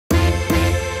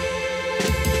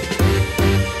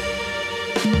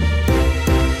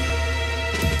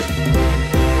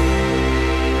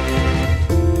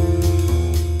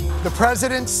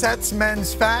president sets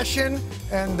men's fashion,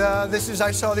 and this is, I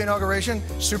saw the inauguration,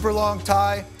 super long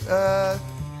tie,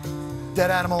 dead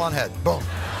animal on head. Boom.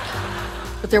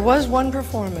 But there was one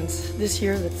performance this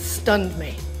year that stunned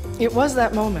me. It was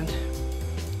that moment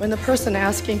when the person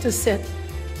asking to sit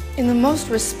in the most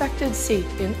respected seat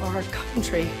in our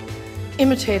country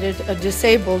imitated a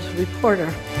disabled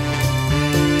reporter.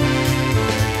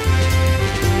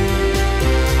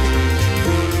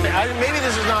 Maybe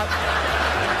this is not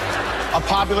a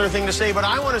popular thing to say, but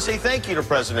I want to say thank you to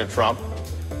President Trump.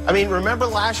 I mean, remember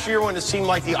last year when it seemed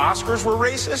like the Oscars were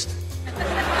racist?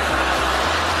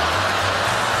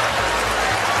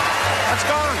 That's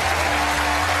gone.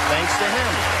 Thanks to him.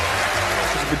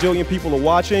 A bajillion people are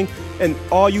watching, and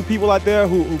all you people out there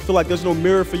who feel like there's no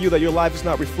mirror for you, that your life is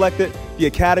not reflected, the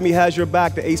Academy has your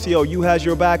back, the ACLU has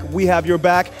your back, we have your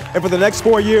back, and for the next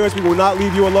 4 years, we will not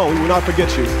leave you alone. We will not forget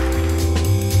you.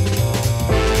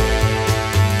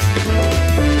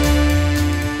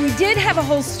 We did have a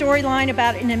whole storyline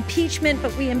about an impeachment,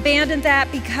 but we abandoned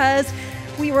that because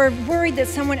we were worried that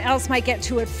someone else might get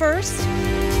to it first.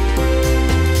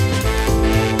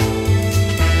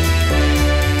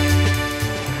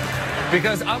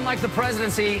 Because unlike the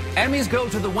presidency, Emmys go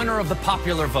to the winner of the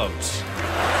popular vote.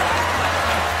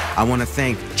 I want to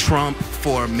thank Trump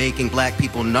for making black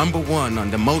people #1 on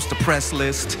the most oppressed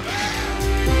list.